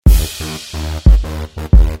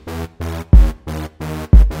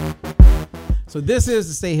So this is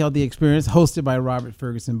the Stay Healthy Experience, hosted by Robert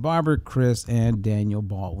Ferguson Barber, Chris, and Daniel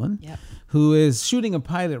Baldwin, who is shooting a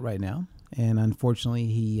pilot right now. And unfortunately,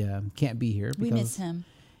 he can't be here. We miss him.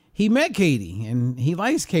 He met Katie, and he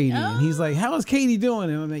likes Katie. And he's like, how is Katie doing?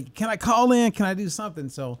 And I'm like, can I call in? Can I do something?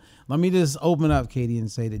 So let me just open up, Katie, and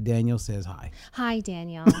say that Daniel says hi. Hi,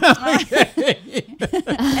 Daniel.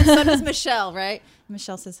 And so does Michelle, right?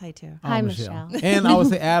 Michelle says hi, too. Hi, Michelle. And I would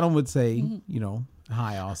say Adam would say,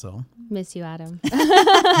 hi also. Miss you, Adam.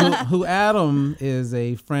 who Adam is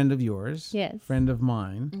a friend of yours. Yes. Friend of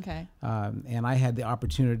mine. Okay. And I had the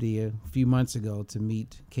opportunity a few months ago to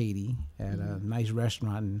meet Katie at a nice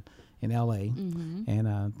restaurant in L.A.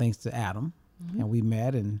 And thanks to Adam. And we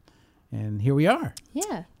met and here we are.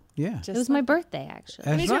 Yeah. Yeah. It was my birthday, actually.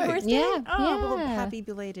 That's It was right. your birthday? Yeah. Oh, well, happy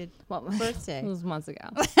belated birthday. It was months ago.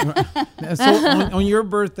 So on your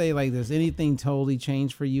birthday, like, does anything totally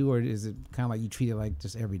change for you, or is it kind of like you treat it like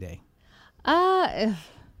just every day? I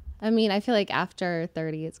mean, I feel like after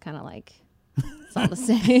 30, it's kind of like it's all the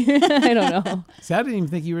same. I don't know. See, I didn't even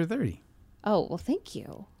think you were 30. Oh, well, thank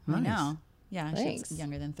you. Nice. I know. Yeah, Thanks. she's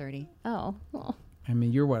younger than 30. Oh, well. I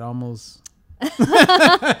mean, you're what, almost...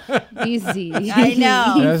 Easy. I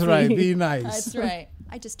know. That's right. Be nice. That's right.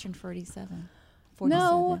 I just turned 47.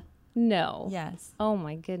 No. Yes. Oh,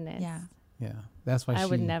 my goodness. Yeah. Yeah. That's why I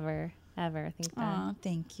would never, ever think that. Oh,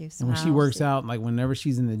 thank you so And much. when she works out, like whenever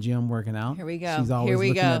she's in the gym working out, Here we go. she's always Here we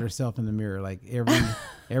looking go. at herself in the mirror, like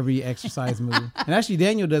every exercise move. And actually,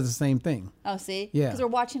 Daniel does the same thing. Oh, see? Yeah. Because we're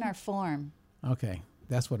watching our form. Okay,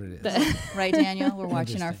 that's what it is. Right, Daniel? We're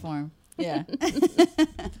watching our Interesting. form. Yeah.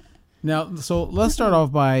 Now, so let's start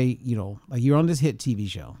off by, like you're on this hit TV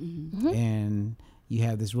show, and you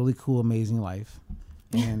have this really cool, amazing life.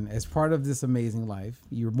 And as part of this amazing life,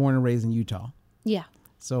 you were born and raised in Utah. Yeah.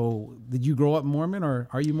 So did you grow up Mormon, or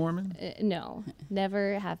are you Mormon? No,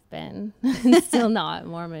 never have been. Still not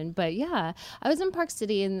Mormon. But yeah, I was in Park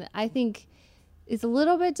City, and I think it's a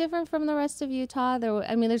little bit different from the rest of Utah.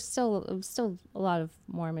 There's still a lot of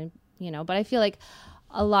Mormon, but I feel like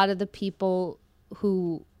a lot of the people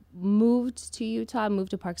who moved to Utah,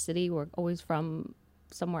 moved to Park City, were always from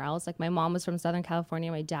somewhere else. Like my mom was from Southern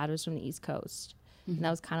California, my dad was from the East Coast, and that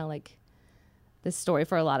was kind of like the story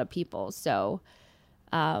for a lot of people. So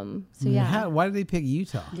yeah. Why did they pick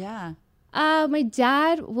Utah? Yeah. My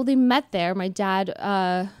dad, they met there. My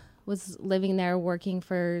dad was living there working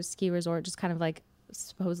for ski resort, just kind of like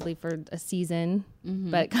supposedly for a season,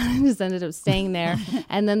 but kind of just ended up staying there.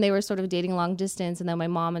 And then they were sort of dating long distance. And then my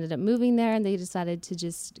mom ended up moving there, and they decided to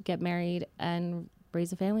just get married and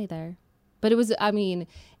raise a family there. But it was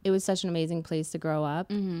such an amazing place to grow up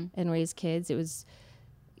and raise kids. It was,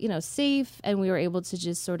 safe. And we were able to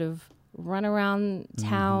just sort of run around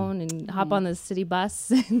town and hop on the city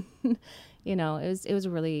bus. It was a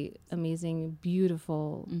really amazing,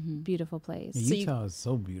 beautiful, beautiful place. Yeah, Utah is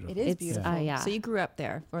so beautiful. It is beautiful. Yeah. So you grew up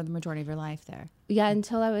there for the majority of your life there. Yeah,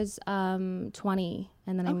 until I was 20,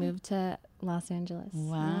 and then I moved to Los Angeles.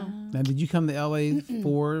 Wow. Now, did you come to LA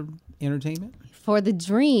for entertainment? For the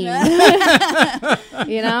dream.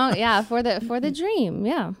 For the dream.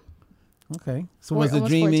 Yeah. Okay. So was the almost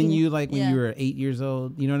dream 14. in you like when Yeah. you were 8 years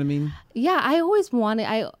old? You know what I mean? Yeah, I always wanted,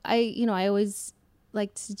 I always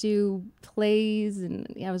liked to do plays, and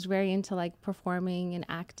I was very into like performing and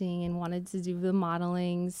acting and wanted to do the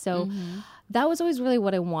modeling. So that was always really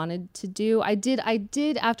what I wanted to do. I did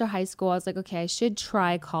after high school, I was like, okay, I should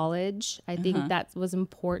try college. I think that was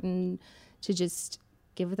important to just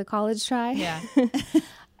give it the college try. Yeah.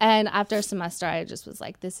 And after a semester, I just was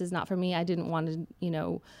like, this is not for me. I didn't want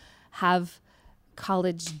to, have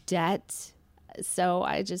college debt. So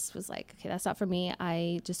I just was like, okay, that's not for me.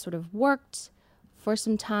 I just sort of worked for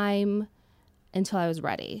some time until I was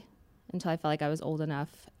ready, until I felt like I was old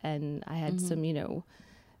enough and I had some,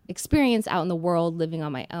 experience out in the world living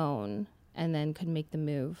on my own, and then could make the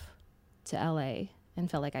move to LA and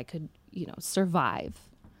felt like I could, survive.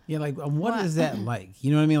 Yeah, like what is that like?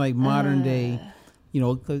 You know what I mean? Like modern day,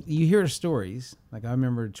 'cause you hear stories. Like I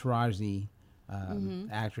remember Taraji,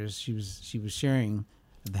 actress, she was sharing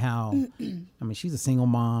how, she's a single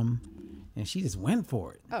mom, and she just went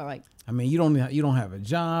for it. Oh, right. You don't have a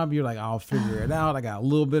job. You're like, I'll figure it out. I got a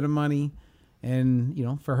little bit of money,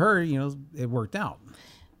 and for her, it worked out.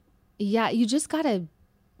 Yeah, you just gotta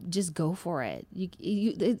just go for it.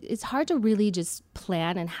 It's hard to really just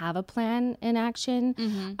plan and have a plan in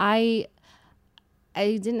action.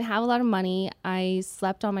 I didn't have a lot of money. I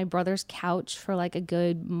slept on my brother's couch for like a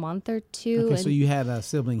good month or two. Okay, so you had a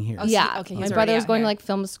sibling here. Yeah. Okay, My he's brother already was out going here. to like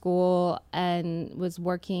film school and was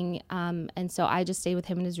working. And so I just stayed with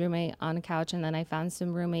him and his roommate on a couch. And then I found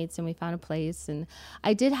some roommates and we found a place. And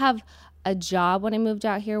I did have a job when I moved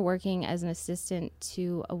out here working as an assistant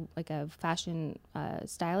to a fashion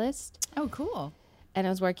stylist. Oh, cool. And I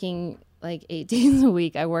was working like 8 days a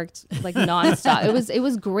week. I worked like nonstop. It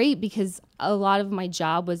was great because a lot of my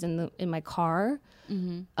job was in my car,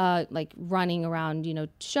 like running around,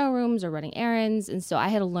 showrooms or running errands. And so I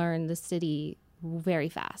had to learn the city very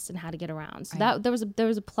fast and how to get around. So that there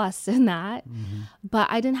was a plus in that.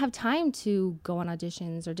 But I didn't have time to go on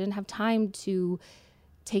auditions or didn't have time to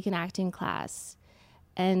take an acting class.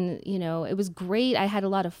 And, it was great. I had a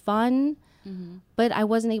lot of fun. But I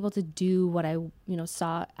wasn't able to do what I,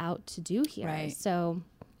 sought out to do here. Right. So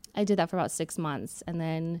I did that for about 6 months and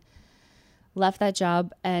then left that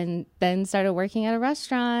job and then started working at a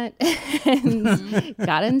restaurant and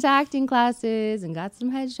got into acting classes and got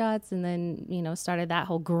some headshots and then, started that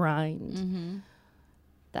whole grind.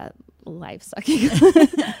 That life sucking.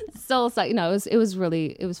 So sucking. It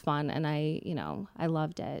was fun and I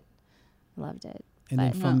loved it. And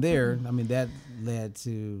then from there, I mean, that led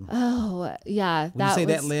to. Oh yeah, Would you say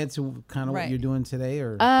that led to kind of what you're doing today,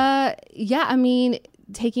 or? Yeah, I mean,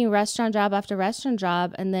 taking restaurant job after restaurant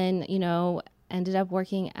job, and then ended up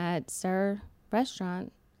working at Sir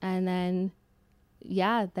Restaurant, and then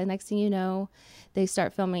the next thing you know, they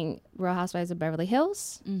start filming Real Housewives of Beverly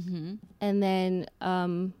Hills, and then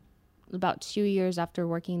about 2 years after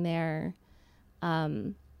working there,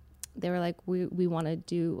 they were like, we want to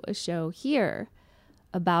do a show here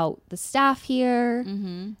about the staff here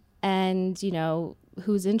and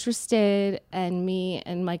who's interested, and me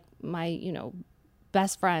and my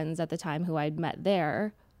best friends at the time who I'd met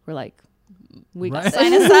there were like, we got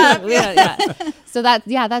sign us up. Yeah. So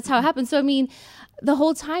that's how it happened. So I mean, the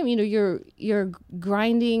whole time you're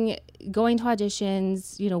grinding, going to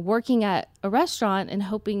auditions, working at a restaurant and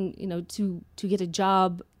hoping to get a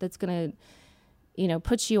job that's gonna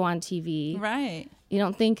put you on TV. Right. You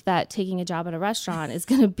don't think that taking a job at a restaurant is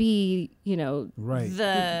going to be, right.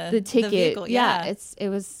 the ticket. The vehicle, It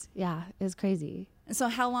was crazy. So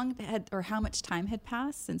how how much time had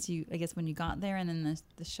passed since when you got there and then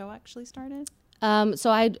the show actually started?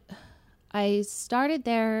 So I started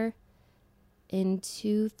there in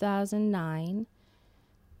 2009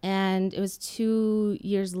 and it was 2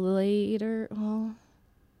 years later. Well,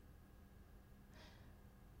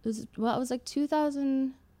 it was like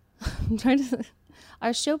 2000. I'm trying to.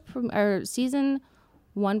 Our season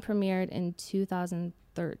 1 premiered in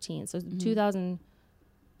 2013, so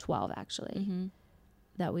 2012 actually.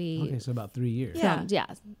 That we. Okay, so about 3 years. Wow,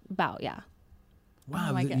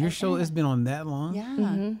 Oh my God. Your show has been on that long.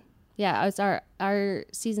 Yeah. Yeah, it's our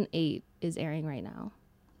season 8 is airing right now.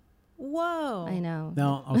 Whoa. I know.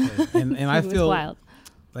 No, okay, and I It's feel wild.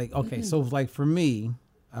 like so like for me,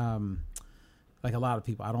 like a lot of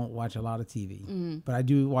people, I don't watch a lot of TV, but I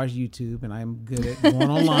do watch YouTube, and I'm good at going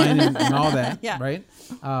online and all that, right?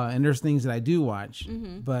 And there's things that I do watch,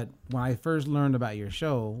 but when I first learned about your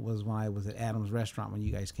show was when I was at Adam's Restaurant when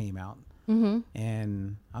you guys came out,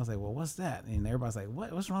 and I was like, well, what's that? And everybody's like,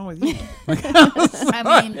 what's wrong with you?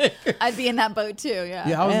 I mean, I'd be in that boat too, yeah.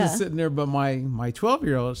 Yeah, I was just sitting there, but my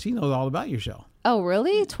 12-year-old, she knows all about your show. Oh,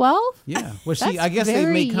 really? 12? Yeah. Well, That's I guess they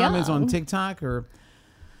very make comments on young. TikTok or.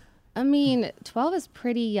 I mean, 12 is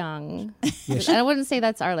pretty young. I wouldn't say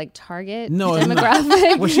that's our target No, it's not.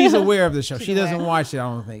 demographic. Well, she's aware of the show. She doesn't watch it, I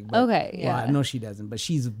don't think. But, Okay, Well, yeah. I know she doesn't, but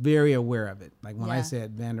she's very aware of it. Like when I Yeah.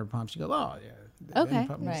 said Vanderpump, she goes, "Oh, yeah." Okay,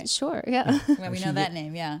 Vanderpump. Right. sure, yeah. Well, we know that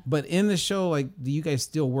name, yeah. But in the show, do you guys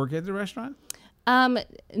still work at the restaurant?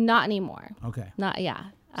 Not anymore. Okay. Not yeah.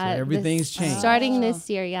 So everything's changed. Starting this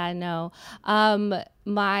year, no.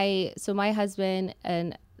 My husband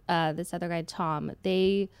and this other guy Tom,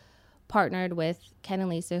 they partnered with Ken and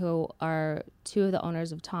Lisa, who are two of the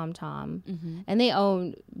owners of Tom Tom, and they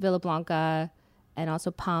own Villa Blanca and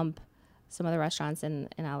also Pump, some other restaurants in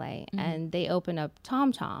LA, and they opened up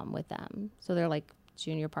Tom Tom with them. So they're like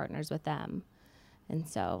junior partners with them, and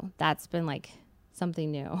so that's been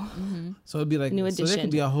something new. So it'd be New so there addition.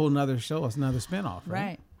 could be a whole nother show, another spinoff, right?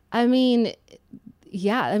 Right. I mean,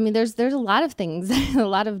 yeah. I mean, there's a lot of things, a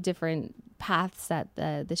lot of different paths that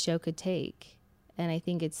the show could take, and I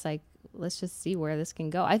think it's let's just see where this can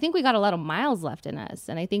go. I think we got a lot of miles left in us,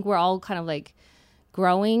 and I think we're all kind of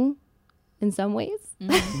growing in some ways.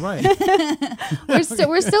 Right. We're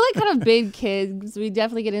still kind of big kids. We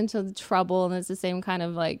definitely get into the trouble, and it's the same kind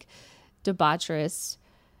of debaucherous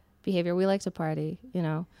behavior. We like to party, we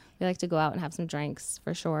like to go out and have some drinks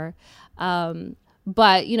for sure.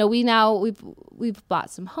 But we've bought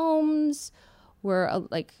some homes.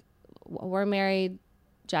 We're married.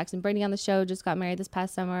 Jackson and Brittany on the show just got married this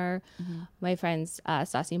past summer. My friends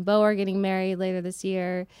Stassi and Bo are getting married later this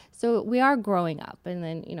year. So we are growing up, and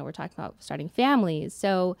then we're talking about starting families.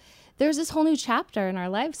 So there's this whole new chapter in our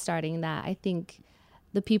life starting that I think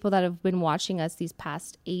the people that have been watching us these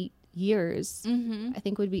past 8 years, I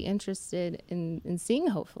think would be interested in seeing,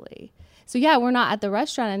 hopefully. So yeah, we're not at the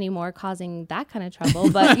restaurant anymore causing that kind of trouble,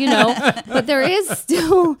 but but there is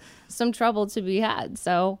still some trouble to be had.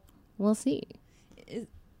 So we'll see.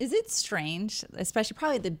 Is it strange, especially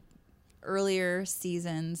probably the earlier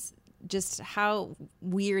seasons, just how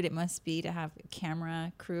weird it must be to have a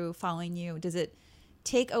camera crew following you? Does it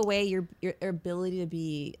take away your ability to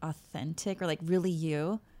be authentic or like really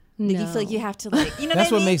you? Like you feel like you have to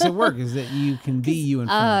That's what makes it work, is that you can be you in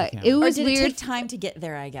front of the camera. It was or did weird. it take time to get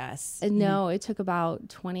there, I guess? No, it took about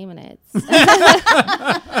 20 minutes.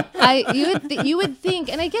 You would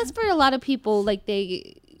think, and I guess for a lot of people, like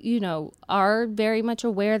they are very much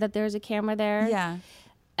aware that there's a camera there. Yeah.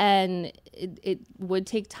 And it would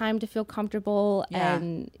take time to feel comfortable. Yeah.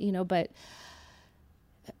 And, but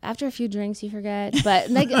after a few drinks, you forget. But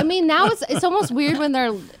now it's almost weird when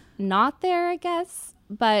they're not there, I guess.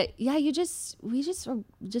 But yeah, we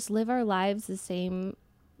just live our lives the same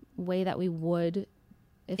way that we would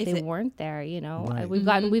if they weren't there, Right.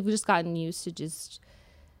 We've just gotten used to just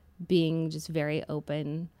being just very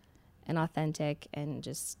open and authentic, and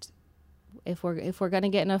just if we're gonna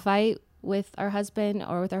get in a fight with our husband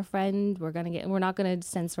or with our friend, we're not gonna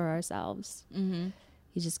censor ourselves. You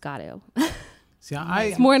just got to. See,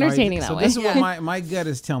 it's more entertaining that way. This is what my gut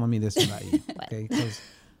is telling me this about you. Okay, because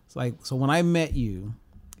it's so when I met you,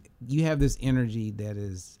 you have this energy that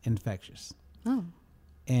is infectious. Oh,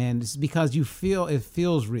 and it's because it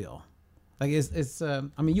feels real. Like it's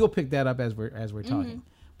you'll pick that up as we're talking.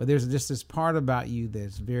 But there's just this part about you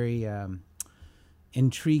that's very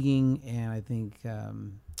intriguing, and I think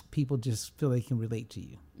people just feel they can relate to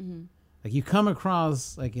you. Like you come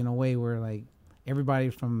across like in a way where like everybody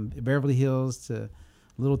from Beverly Hills to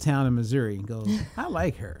little town in Missouri goes, I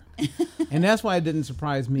like her. And that's why it didn't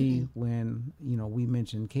surprise me when we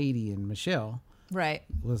mentioned Katie and Michelle. Right.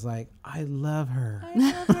 Was like, I love her.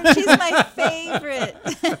 She's my favorite.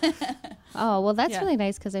 Oh, well, that's really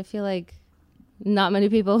nice, because I feel like not many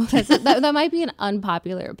people. That might be an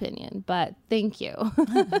unpopular opinion, but thank you.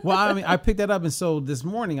 Well, I picked that up, and so this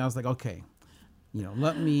morning I was like, okay,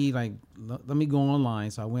 let me go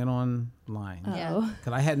online. So I went online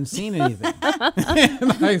because I hadn't seen anything.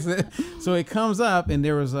 So it comes up, and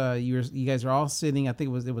there was you guys are all sitting. I think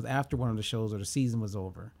it was after one of the shows or the season was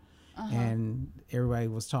over, and everybody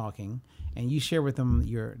was talking, and you shared with them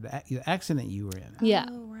the accident you were in. Yeah.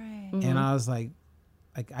 Oh, right. And I was like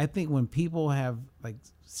I think when people have like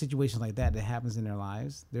situations like that happens in their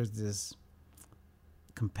lives, there's this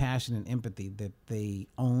compassion and empathy that they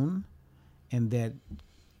own, and that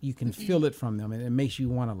you can feel it from them, and it makes you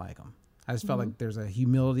want to like them. I just felt like there's a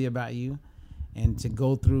humility about you, and to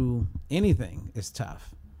go through anything is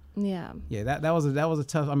tough. Yeah. Yeah, that was a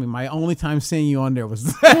tough. My only time seeing you on there was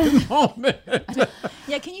that moment.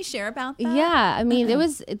 Yeah, can you share about that? Yeah,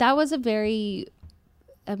 that was a very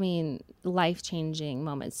life-changing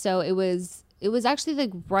moment. So it was actually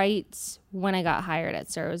like right when I got hired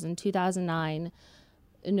at SIR. It was in 2009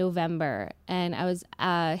 in November, and I was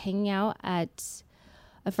hanging out at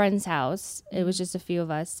a friend's house. It was just a few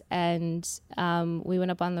of us, and we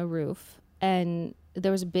went up on the roof, and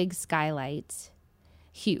there was a big skylight,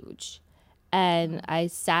 huge, and I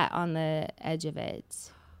sat on the edge of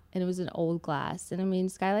it, and it was an old glass,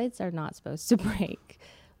 and skylights are not supposed to break,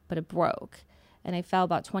 but it broke. And I fell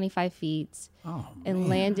about 25 feet and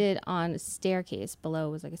landed on a staircase. Below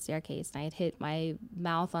was like a staircase. And I had hit my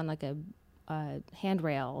mouth on like a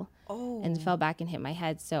handrail and fell back and hit my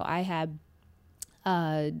head. So I had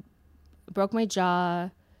broke my jaw,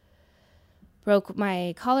 broke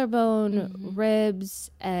my collarbone, ribs,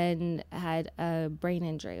 and had a brain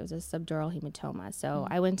injury. It was a subdural hematoma. So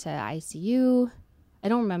I went to ICU. I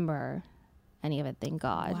don't remember any of it, thank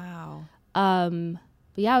God. Wow.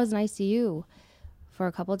 But yeah, I was in ICU for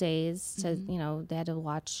a couple of days. So, they had to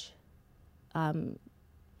watch,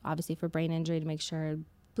 obviously for brain injury, to make sure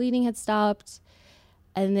bleeding had stopped.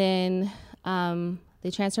 And then they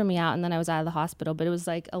transferred me out, and then I was out of the hospital. But it was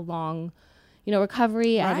like a long,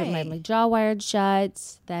 recovery. Right. I had my jaw wired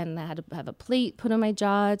shut. Then I had to have a plate put on my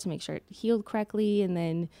jaw to make sure it healed correctly. And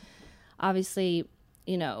then obviously,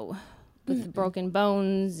 with the broken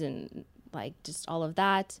bones and like just all of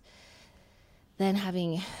that, then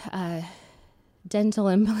having dental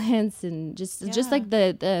implants and just like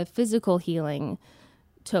the physical healing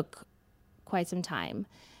took quite some time.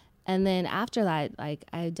 And then after that, like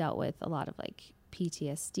I dealt with a lot of like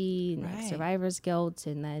PTSD and like survivor's guilt,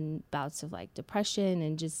 and then bouts of like depression,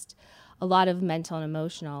 and just a lot of mental and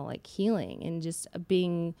emotional like healing, and just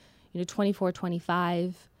being, 24,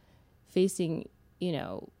 25, facing,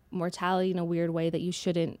 mortality in a weird way that you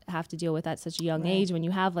shouldn't have to deal with at such a young age, when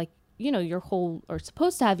you have like, your whole, or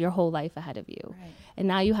supposed to have your whole life ahead of you. Right. And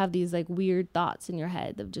now you have these like weird thoughts in your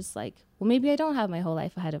head of just like, well, maybe I don't have my whole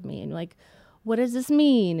life ahead of me. And like, what does this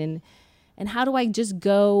mean? And how do I just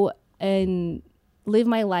go and live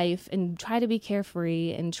my life and try to be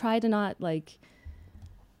carefree and try to not like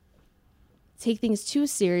take things too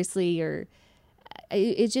seriously, or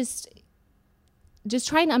it just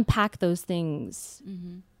trying to unpack those things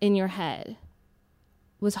in your head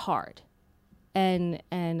was hard. And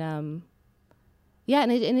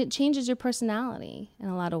it changes your personality in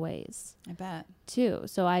a lot of ways. I bet too.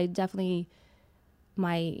 So I definitely,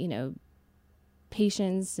 my,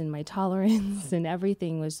 patience and my tolerance and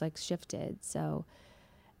everything was like shifted. So,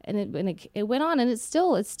 and it went on, and it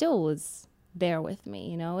still was there with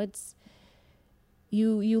me. It's,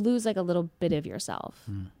 you lose like a little bit of yourself.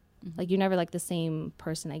 Like you're never like the same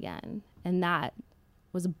person again. And that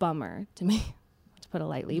was a bummer to me, to put it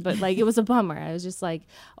lightly, but like it was a bummer. I was just like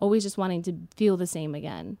always just wanting to feel the same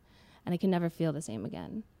again, and I can never feel the same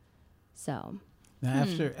again. So now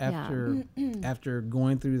after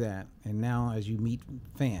going through that, and now as you meet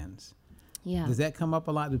fans, does that come up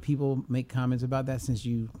a lot? Do people make comments about that since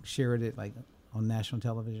you shared it like on national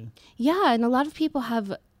television? Yeah, and a lot of people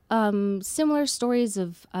have similar stories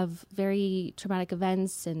of very traumatic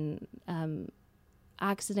events and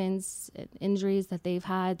accidents and injuries that they've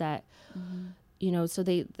had that, so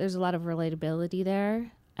there's a lot of relatability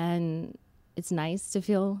there, and it's nice to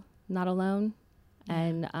feel not alone.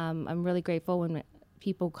 And I'm really grateful when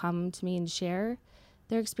people come to me and share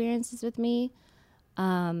their experiences with me,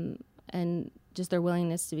 and just their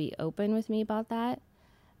willingness to be open with me about that,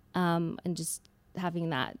 and just having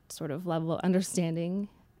that sort of level of understanding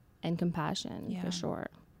and compassion for sure.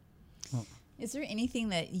 Well, is there anything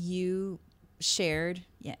that you shared,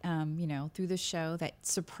 through the show that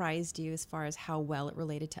surprised you as far as how well it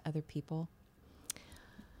related to other people?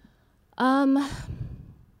 I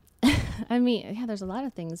mean, there's a lot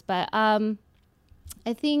of things, but I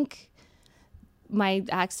think my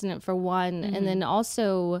accident for one, and then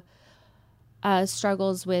also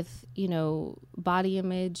struggles with, body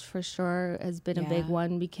image for sure has been a big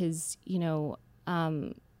one, because,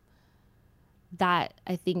 that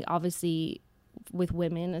I think obviously with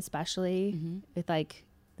women, especially with like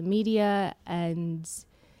the media and,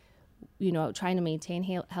 trying to maintain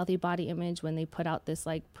healthy body image when they put out this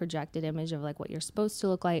like projected image of like what you're supposed to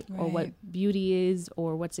look like, or what beauty is,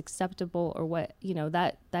 or what's acceptable, or what,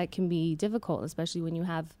 that can be difficult, especially when you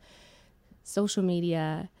have social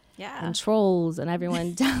media and trolls and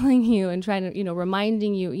everyone telling you and trying to,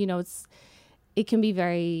 reminding you, it can be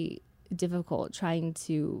very difficult trying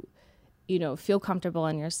to, feel comfortable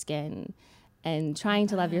in your skin and trying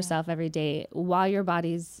to love yourself every day while your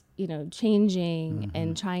body's, changing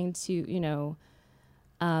and trying to,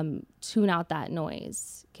 tune out that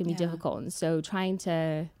noise can be difficult. And so trying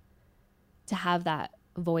to have that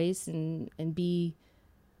voice and be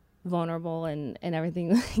vulnerable and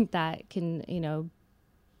everything like that can,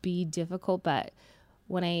 be difficult. But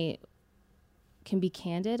when I can be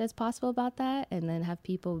candid as possible about that, and then have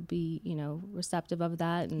people be, receptive of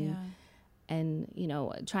that, and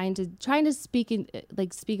trying to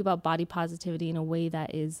speak about body positivity in a way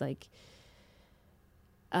that is like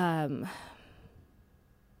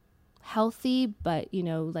healthy, but what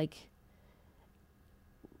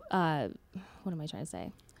am I trying to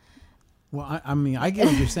say? Well, I mean, I get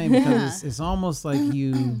what you're saying, because it's almost like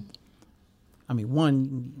you. I mean,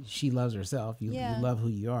 one, she loves herself. You love who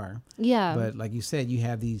you are. Yeah. But like you said, you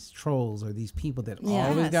have these trolls or these people that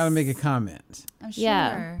always got to make a comment. I'm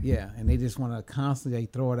sure. Yeah. And they just want to constantly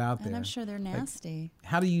throw it out there. And I'm sure they're nasty. Like,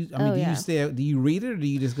 how do you, do you read it, or do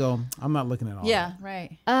you just go, I'm not looking at all that?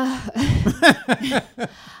 Right.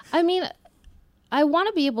 I mean, I want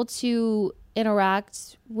to be able to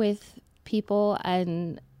interact with people,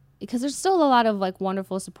 and because there's still a lot of like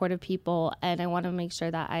wonderful, supportive people, and I want to make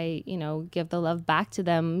sure that I, give the love back to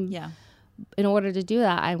them. Yeah. In order to do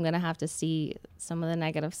that, I'm going to have to see some of the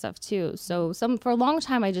negative stuff too. So for a long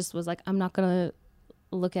time, I just was like, I'm not going to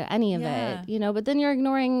look at any of it, but then you're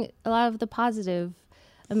ignoring a lot of the positive,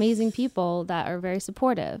 amazing people that are very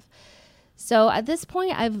supportive. So at this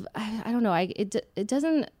point, I don't know. It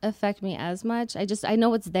doesn't affect me as much. I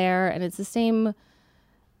know it's there, and it's the same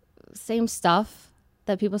stuff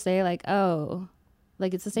that people say, like, oh,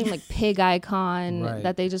 like it's the same like pig icon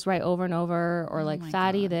that they just write over and over, or like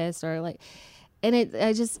fatty this, or like, and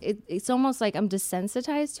it's almost like I'm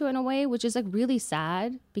desensitized to it in a way, which is like really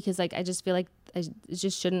sad, because like I just feel like it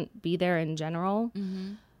just shouldn't be there in general.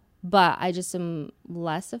 But I just am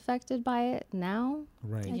less affected by it now.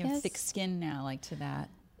 Right. You have thick skin now, like, to that.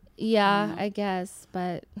 Yeah, I guess.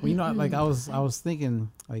 But well, you know, like I was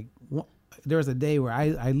thinking, like, there was a day where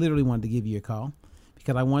I literally wanted to give you a call,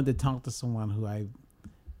 because I wanted to talk to someone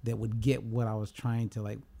that would get what I was trying to,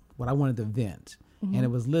 like, what I wanted to vent. And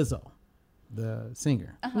it was Lizzo, the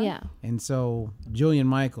singer. Yeah. And so Jillian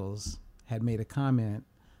Michaels had made a comment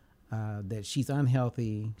that she's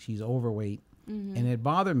unhealthy, she's overweight. And it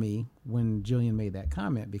bothered me when Jillian made that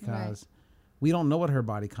comment, because we don't know what her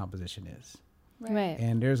body composition is. Right.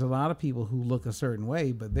 And there's a lot of people who look a certain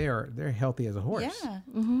way, but they're healthy as a horse. Yeah.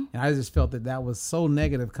 And I just felt that was so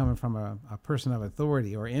negative coming from a person of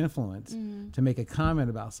authority or influence to make a comment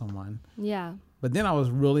about someone. Yeah. But then I was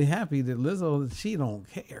really happy that Lizzo, she don't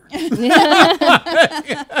care.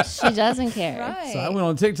 She doesn't care. Right. So I went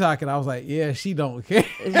on TikTok and I was like, yeah, she don't care.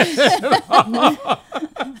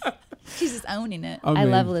 She's just owning it. I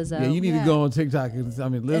love Lizzo. Yeah, you need to go on TikTok.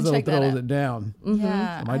 Lizzo check that throws out. it down.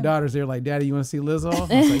 Yeah. So my daughter's there like, Daddy, you want to see Lizzo?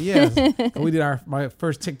 I was like, yes. And we did my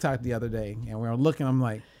first TikTok the other day, and we were looking. I'm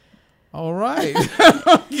like, all right.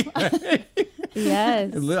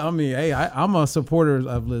 Yes. I mean, hey, I'm a supporter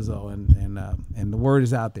of Lizzo, and the word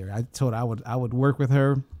is out there. I told her I would work with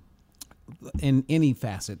her in any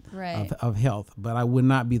facet of health, but I would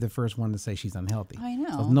not be the first one to say she's unhealthy. I know.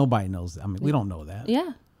 'Cause nobody knows. I mean, we don't know that.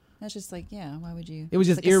 Yeah. That's just like, why would you? It was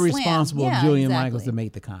just like a slam. irresponsible of Yeah, Jillian exactly. Michaels to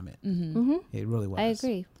make the comment. It really was. I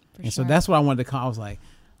agree. And so that's what I wanted to call. I was like,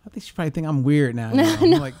 I think she probably think I'm weird now. You know?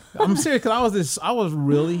 I'm like, I'm serious, because I was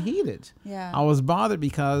really heated. Yeah. I was bothered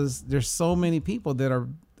because there's so many people that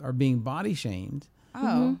are being body shamed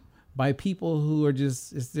by people who are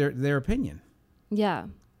just, it's their opinion. Yeah.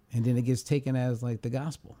 And then it gets taken as like the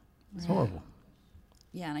gospel. It's horrible.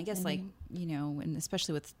 Yeah, and I guess like, you know, and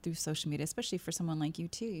especially through social media, especially for someone like you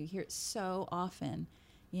too, you hear it so often,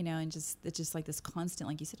 you know, and it's just like this constant,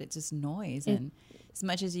 like you said, it's just noise. And as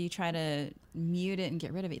much as you try to mute it and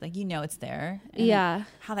get rid of it, like, you know, it's there. And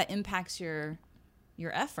how that impacts your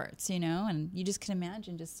efforts, you know, and you just can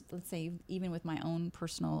imagine, just let's say, even with my own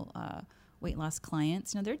personal weight loss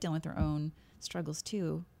clients, you know, they're dealing with their own struggles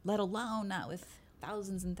too, let alone not with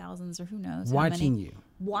thousands and thousands, or who knows, watching you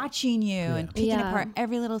and picking apart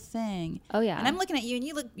every little thing. Oh yeah. And I'm looking at you,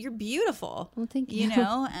 and you're beautiful. Well, thank you. You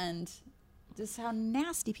know, and just how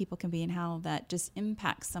nasty people can be, and how that just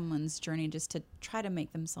impacts someone's journey just to try to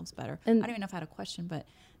make themselves better. And I don't even know if I had a question, but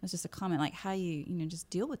it was just a comment, like how you just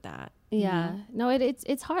deal with that. Yeah. No,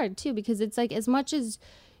 it's hard too, because it's like, as much as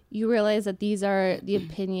you realize that these are the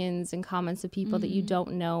opinions and comments of people that you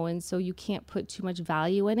don't know, and so you can't put too much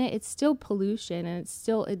value in it, it's still pollution, and it's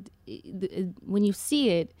still when you see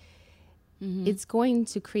it, it's going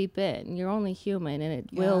to creep in. You're only human, and it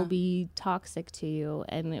will be toxic to you,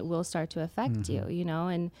 and it will start to affect you, you know,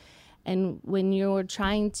 and when you're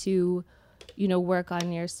trying to, you know, work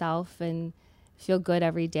on yourself and feel good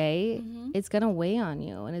every day, it's going to weigh on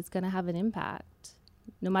you, and it's going to have an impact,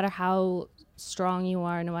 no matter how strong you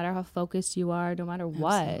are, no matter how focused you are, no matter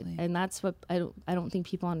what. Absolutely. And that's what I don't think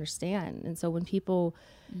people understand. And so when people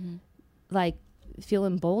like feel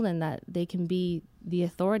emboldened that they can be the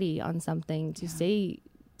authority on something to say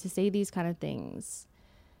these kind of things,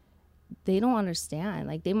 they don't understand.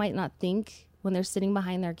 Like, they might not think when they're sitting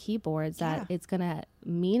behind their keyboards that it's gonna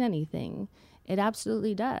mean anything. It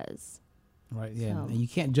absolutely does. Right. Yeah. So. And you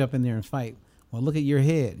can't jump in there and fight. Well, look at your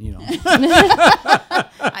head, you know.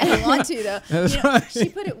 I don't want to, though. That's you know, right. she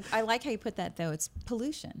put it. I like how you put that, though. It's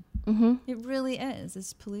pollution. It really is.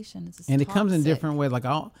 It's pollution. It's And it comes in toxic. different ways. Like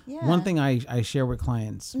one thing I share with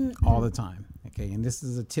clients all the time. Okay, and this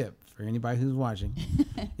is a tip for anybody who's watching,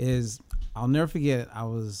 is I'll never forget. I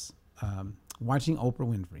was watching Oprah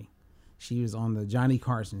Winfrey. She was on the Johnny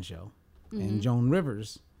Carson show, and Joan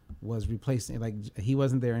Rivers was replacing. Like, he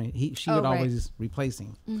wasn't there, and she would always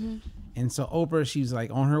replacing. And so Oprah, she's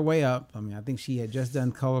like on her way up. I mean, I think she had just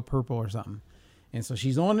done Color Purple or something. And so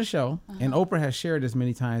she's on the show, and Oprah has shared this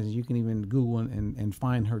many times, and you can even Google and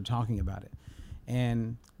find her talking about it.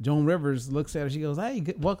 And Joan Rivers looks at her, she goes, "Hey,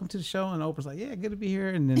 welcome to the show." And Oprah's like, "Yeah, good to be here."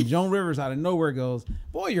 And then Joan Rivers out of nowhere goes,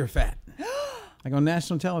 "Boy, you're fat." Like, on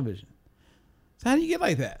national television. So how do you get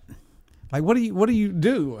like that? Like, what do you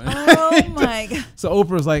do? Oh my God. So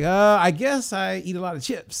Oprah's like, I guess I eat a lot of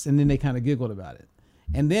chips. And then they kind of giggled about it.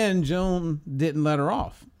 And then Joan didn't let her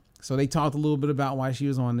off. So they talked a little bit about why she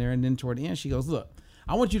was on there. And then toward the end, she goes, look,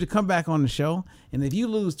 I want you to come back on the show. And if you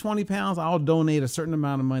lose 20 pounds, I'll donate a certain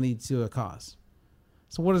amount of money to a cause.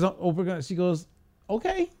 So what is Oprah going to, she goes,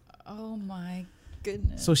 okay. Oh my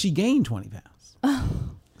goodness. So she gained 20 pounds.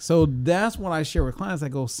 So that's what I share with clients. I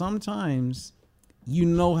go, sometimes you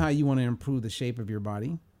know how you want to improve the shape of your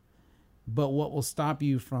body, but what will stop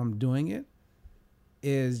you from doing it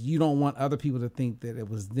is you don't want other people to think that it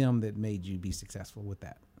was them that made you be successful with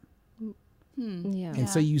that. Yeah. And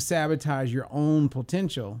so you sabotage your own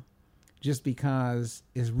potential just because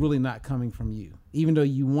it's really not coming from you, even though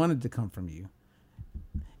you want it to come from you.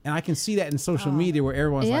 And I can see that in social media where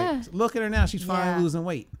everyone's like, look at her now, she's finally losing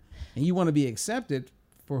weight. And you want to be accepted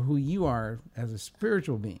for who you are as a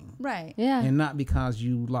spiritual being. Right. Yeah. And not because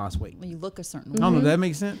you lost weight. When you look a certain I don't know, does that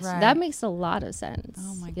make sense? Right. That makes a lot of sense.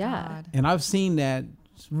 Oh my yeah. God. And I've seen that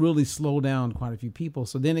really slow down quite a few people.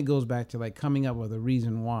 So then it goes back to like coming up with a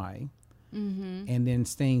reason why. And then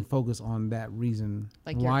staying focused on that reason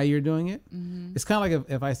why you're doing it. It's kind of like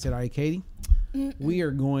if I said, all right, Katie,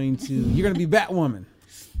 you're going to be Batwoman.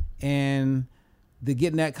 And to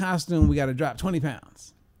get in that costume, we got to drop 20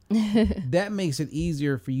 pounds. That makes it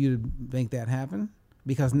easier for you to make that happen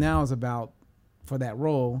because now it's about for that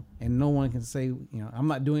role and no one can say, I'm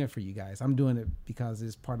not doing it for you guys. I'm doing it because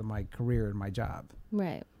it's part of my career and my job.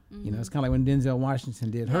 Right. It's kind of like when Denzel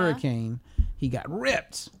Washington did Hurricane, he got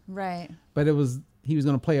ripped. Right. But he was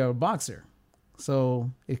going to play a boxer.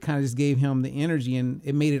 So it kind of just gave him the energy and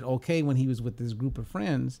it made it okay when he was with this group of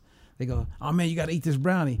friends. They go, oh man, you got to eat this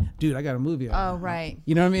brownie. Dude, I got a movie on. Oh, right.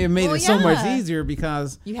 You know what I mean? It made it so much easier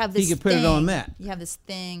because you have this he could put it on that. You have this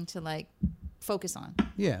thing to like focus on.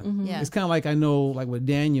 Yeah. Yeah. It's kind of like I know like with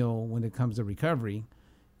Daniel when it comes to recovery,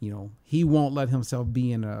 he won't let himself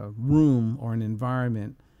be in a room or an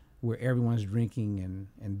environment where everyone's drinking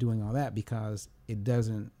and doing all that because it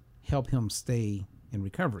doesn't help him stay in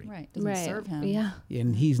recovery. Right. Doesn't serve him. Yeah.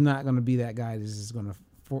 And he's not going to be that guy that's just going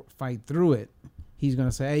to fight through it. He's going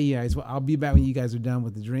to say, hey, guys, I'll be back when you guys are done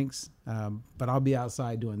with the drinks, but I'll be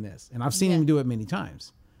outside doing this. And I've seen him do it many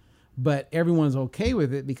times. But everyone's okay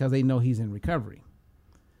with it because they know he's in recovery.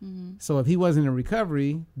 So if he wasn't in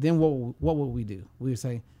recovery, then what would we do? We would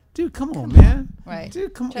say, dude, come on, man. Right.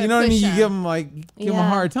 Dude, come on. Try You to know what I mean? push You him. give him a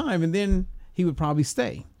hard time, and then he would probably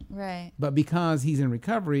stay. Right. But because he's in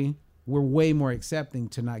recovery, we're way more accepting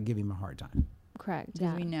to not give him a hard time. Correct.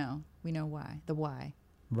 Because Yeah. we know why. The why.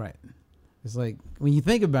 Right. It's like when you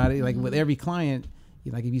think about it, like with every client,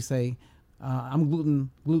 like if you say, I'm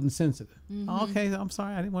gluten sensitive. Oh, okay, I'm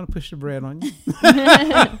sorry, I didn't want to push the bread on you.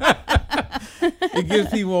 It gives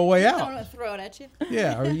people a way I don't out. want to throw it at you.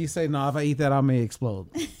 Yeah, or you say, no, if I eat that, I may explode.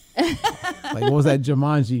 Like what was that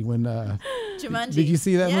Jumanji when? Jumanji. Did you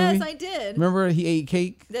see that movie? Yes, I did. Remember he ate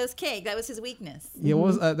cake? That was cake. That was his weakness. Yeah, what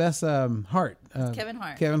was that's Hart. Kevin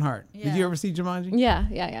Hart. Kevin Hart. Did Yeah. you ever see Jumanji?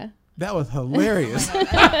 Yeah. That was hilarious.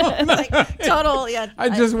 Like, total. Yeah. I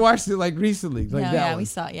just watched it like recently. Like Yeah, that yeah, one. we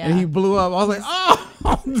saw it, yeah. And he blew up. I was like,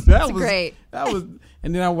 oh, that was great. That was.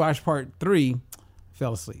 And then I watched part 3.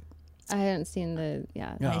 Fell asleep. I hadn't seen the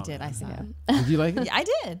Yeah. I did. I saw it. Did you like it? Yeah, I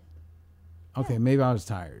did. Okay, maybe I was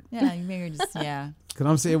tired. Yeah, you maybe just Because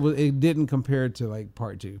I'm saying it didn't compare to like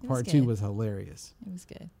part 2. Part 2 good. was hilarious. It was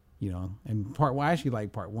good. And I actually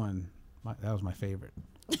like part 1. That was my favorite.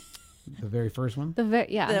 The very first one. The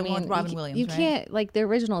one with Robin you, Williams, You right? can't like the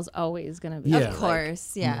original is always gonna be. Yeah. Of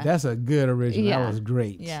course. Yeah. That's a good original. Yeah. That was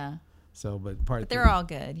great. Yeah. So, but part 3. They're all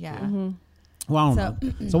good. Yeah. Well, I don't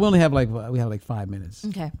know. So we only have we have 5 minutes.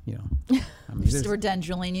 Okay. I mean, We're done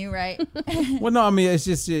drilling you, right? well, no, I mean, it's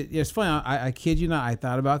just, it's funny. I kid you not. I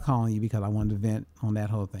thought about calling you because I wanted to vent on that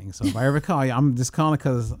whole thing. So if I ever call you, I'm just calling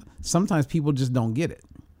because sometimes people just don't get it,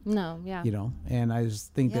 No, yeah. And I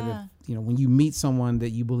just think that if, when you meet someone that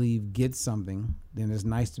you believe gets something, then it's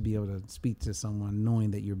nice to be able to speak to someone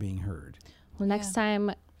knowing that you're being heard. Well, next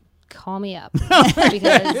time, call me up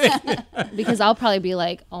because I'll probably be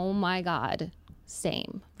like, oh my God,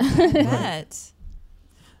 same. Bet.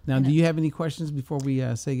 Now, do you have any questions before we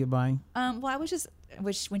say goodbye? Well, I was just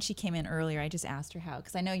when she came in earlier, I just asked her how,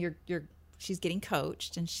 because I know she's getting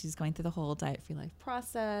coached and she's going through the whole Diet Free Life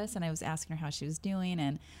process, and I was asking her how she was doing,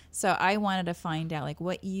 and so I wanted to find out like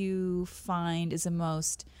what you find is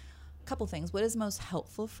couple things. What is most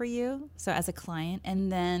helpful for you, so as a client,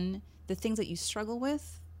 and then the things that you struggle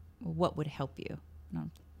with, what would help you? No,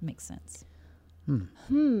 makes sense.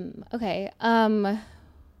 Okay.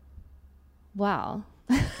 Wow.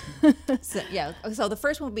 So the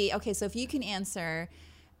first one would be, okay, so if you can answer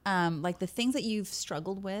like the things that you've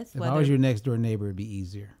struggled with. If I was your next door neighbor, it'd be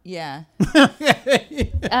easier. Yeah.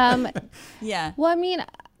 Yeah. Well, I mean,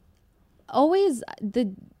 always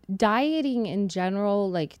the dieting in general,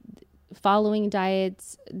 like following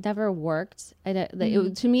diets never worked.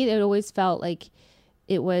 And to me, it always felt like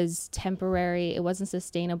it was temporary. It wasn't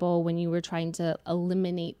sustainable when you were trying to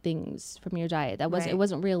eliminate things from your diet. It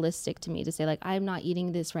wasn't realistic to me to say like, I'm not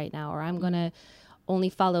eating this right now, or I'm going to only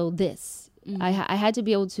follow this. I had to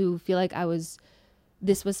be able to feel like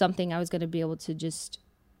this was something I was going to be able to just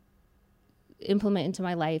implement into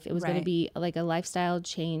my life. It was going to be like a lifestyle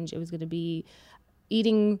change. It was going to be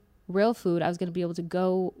eating real food. I was going to be able to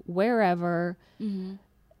go wherever.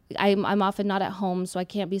 I'm often not at home, so I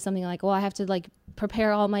can't be something like, well, I have to like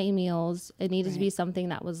prepare all my meals. It needed to be something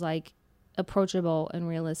that was like approachable and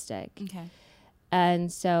realistic. Okay.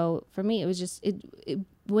 And so for me, it was just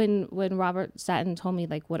when Robert sat and told me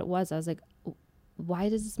like what it was, I was like, why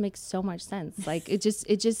does this make so much sense? Like it just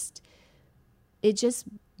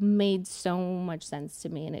made so much sense to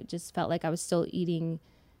me, and it just felt like I was still eating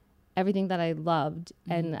everything that I loved,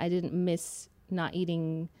 and I didn't miss not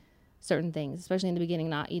eating certain things, especially in the beginning,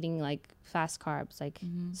 not eating like fast carbs, like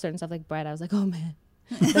certain stuff like bread. I was like, oh man,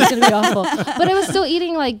 that's gonna be awful. But I was still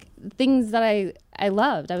eating like things that I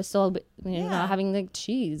loved. I was still having like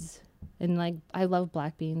cheese. And like I love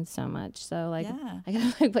black beans so much, so like I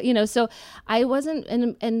gotta like, but so I wasn't,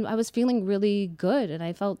 and I was feeling really good, and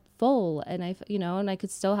I felt full, and and I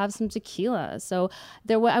could still have some tequila. So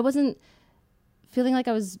I wasn't feeling like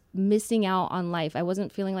I was missing out on life. I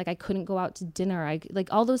wasn't feeling like I couldn't go out to dinner. I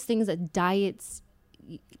like all those things that diets,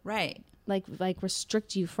 like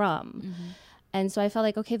restrict you from, and so I felt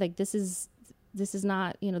like okay, like this is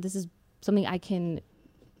not this is something I can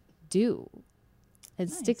do and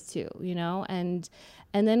stick to, and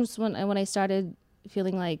then when I started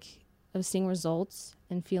feeling like I was seeing results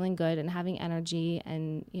and feeling good and having energy,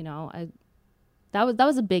 and that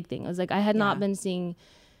was a big thing. It was like I had not been seeing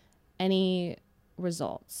any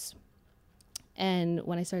results, and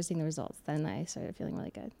when I started seeing the results, then I started feeling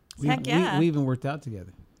really good. Heck yeah. We even worked out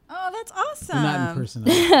together. Oh, that's awesome. We're not in person.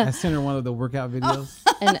 I sent her one of the workout videos,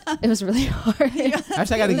 and it was really hard.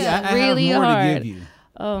 Actually, I really have more hard. to give you.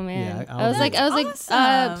 Oh man, Yeah, I was like,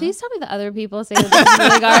 awesome. please tell me that other people say that this is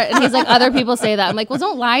really hard. And he's like, other people say that. I'm like, well,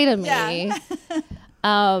 don't lie to me.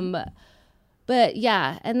 Yeah. But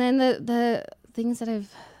yeah, and then the things that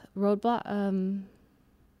I've roadblock.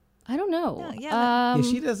 I don't know.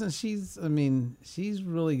 She doesn't. She's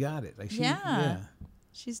really got it. Like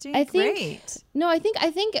she's doing great. No, I think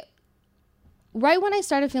right when I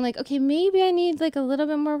started feeling like, okay, maybe I need like a little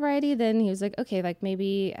bit more variety, then he was like, okay, like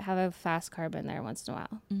maybe have a fast carb in there once in a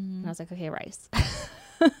while. And I was like, okay, rice.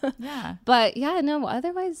 Yeah. But yeah, no,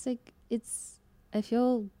 otherwise like I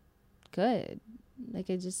feel good. Like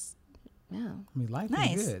I just, yeah. I mean, life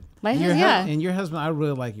is good. Life is, and your husband, I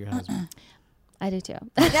really like your husband. I do too.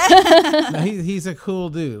 No, he's a cool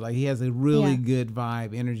dude. Like he has a really good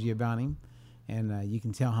vibe, energy about him. And you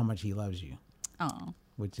can tell how much he loves you. Oh.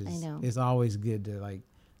 Which is it's always good to like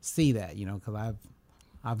see that, because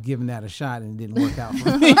I've given that a shot and it didn't work out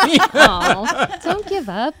for me. Oh, don't give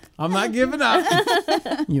up. I'm not giving up.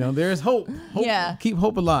 There's hope. Keep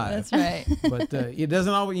hope alive. That's right. But it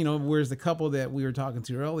doesn't always, whereas the couple that we were talking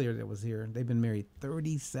to earlier that was here, they've been married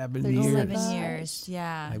 37 years. 37 years.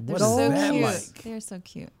 Yeah. Like, They're what so is that cute. like? They're so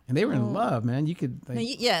cute. And they were in love, man. You could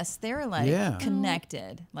yes, they were like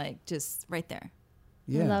connected, like just right there.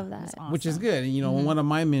 Yeah. I love that. Awesome. Which is good. And one of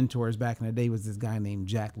my mentors back in the day was this guy named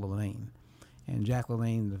Jack LaLanne. And Jack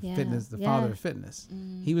LaLanne, the father of fitness.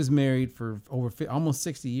 He was married for almost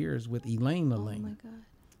 60 years with Elaine LaLanne. Oh my God.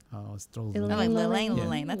 Oh, it's throws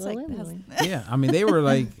LaLanne. That's like yeah. I mean, they were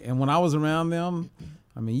like, and when I was around them,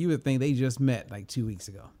 you would think they just met like 2 weeks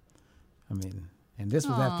ago. And this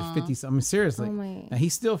was after 50. Seriously. Now he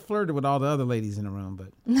still flirted with all the other ladies in the room, but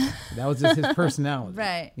that was just his personality.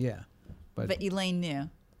 Right. Yeah. But Elaine knew.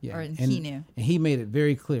 Yeah. Or he knew. And he made it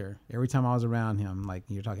very clear every time I was around him, like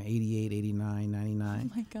you're talking 88, 89,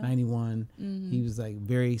 99, 91. He was like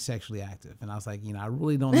very sexually active. And I was like, I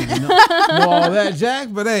really don't need to know all that, Jack,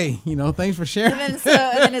 but hey, thanks for sharing. And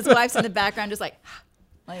then his wife's in the background just like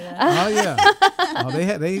that. Oh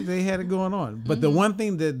yeah. They had it going on. But the one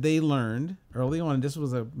thing that they learned early on, and this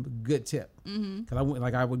was a good tip, because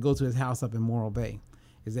I would go to his house up in Morro Bay,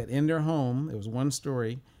 is that in their home, it was one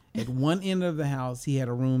story. At one end of the house, he had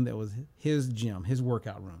a room that was his gym, his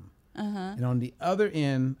workout room. And on the other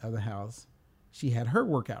end of the house, she had her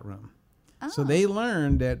workout room. So they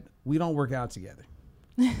learned that we don't work out together.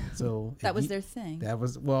 So that was their thing. That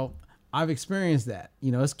was, I've experienced that.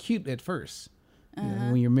 It's cute at first. You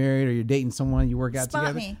know, when you're married or you're dating someone, you work out Spot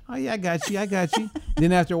together. me. Oh yeah, I got you.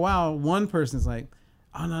 Then after a while, one person's like,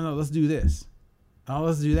 oh no, let's do this. Oh,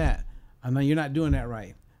 let's do that. I know you're not doing that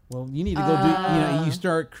right. Well, you need to go do. You know, you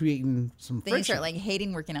start creating some Then friction. you start like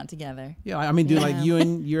hating working out together. Yeah, I mean, do like you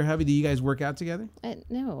and your hubby? Do you guys work out together?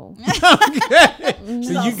 No.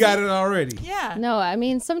 So you got it already. Yeah. No, I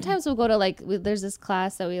mean, sometimes we'll go to like, there's this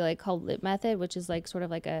class that we like called Lit Method, which is like sort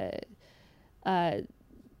of like a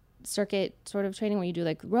circuit sort of training where you do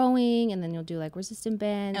like rowing and then you'll do like resistant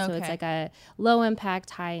bands. So it's Okay. like a low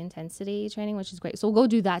impact, high intensity training, which is great. So we'll go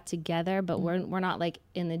do that together, but we're not like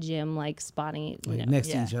in the gym, like spotting, you Like know. next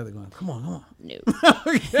to Yeah. each other, going, come on. No.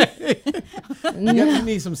 You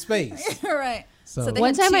need some space. Right. So, they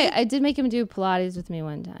One had time two- I did make him do Pilates with me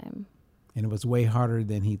one time. and it was way harder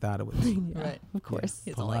than he thought it would be. Right. Of course.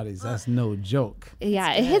 He's all like, Pilates, that's no joke.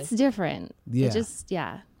 Yeah, it good. hits different. Yeah. It just,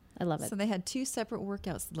 I love it. So they had 2 separate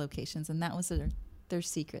workouts locations, and that was their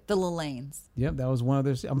secret. The Lanes. Yep, that was one of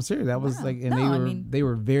their. I'm serious. That was Wow. like, and No, they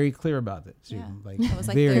were very clear about it. So, Yeah. like It was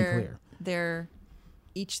like very their clear. their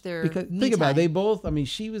Because me think about it, time. they both. I mean,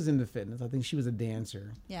 she was into fitness. I think she was a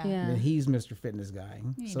dancer. Yeah. Yeah. And then he's Mr. Fitness guy.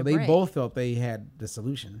 need So a they break. both felt they had the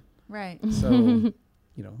solution. Right. So, you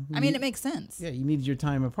know. I mean, it makes sense. Yeah, you needed your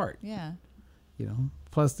time apart. Yeah. You know.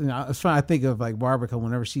 Plus, you know, I was trying to think of like Barbara.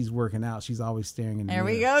 Whenever she's working out, she's always staring in the There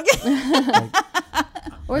we mirror. go again.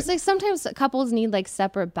 Or it's like sometimes couples need like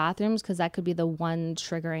separate bathrooms because that could be the one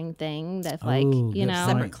triggering thing that like, Oh, you good know. point.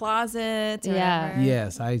 Separate closets. Or Yeah. whatever.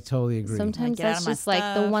 Yes, I totally agree. Sometimes Get out that's of my just like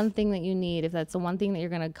the stuff. one thing that you need. If that's the one thing that you're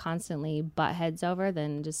going to constantly butt heads over,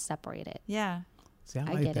 then just separate it. Yeah. See, I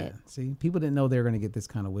I like get that. it. See, people didn't know they were going to get this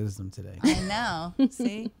kind of wisdom today. I know.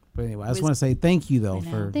 See? But anyway, I just want to say thank you though I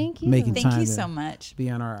know. for Thank you. making Thank time you to so much. be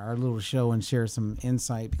on our little show and share some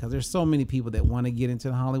insight, because there's so many people that want to get into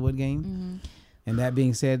the Hollywood game. Mm-hmm. And that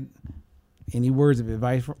being said, any words of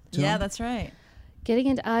advice to Yeah, them? that's right. Getting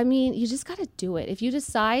into, I mean, you just got to do it. If you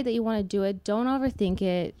decide that you want to do it, don't overthink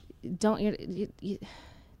it. Don't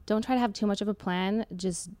try to have too much of a plan.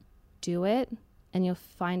 Just do it and you'll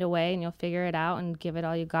find a way and you'll figure it out and give it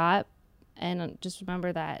all you got. And just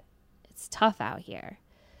remember that it's tough out here.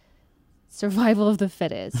 Survival of the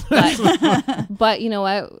fittest. But, but you know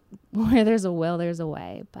what? Where there's a will, there's a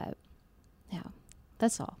way. But yeah,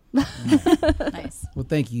 that's all. Nice. Well,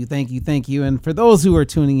 thank you. And for those who are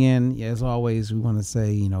tuning in, yeah, as always, we want to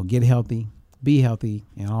say, get healthy, be healthy,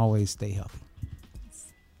 and always stay healthy.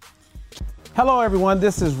 Hello, everyone.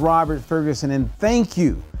 This is Robert Ferguson, and thank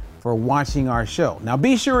you for watching our show. Now,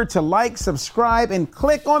 be sure to like, subscribe, and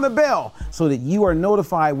click on the bell so that you are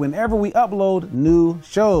notified whenever we upload new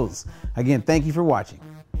shows. Again, thank you for watching.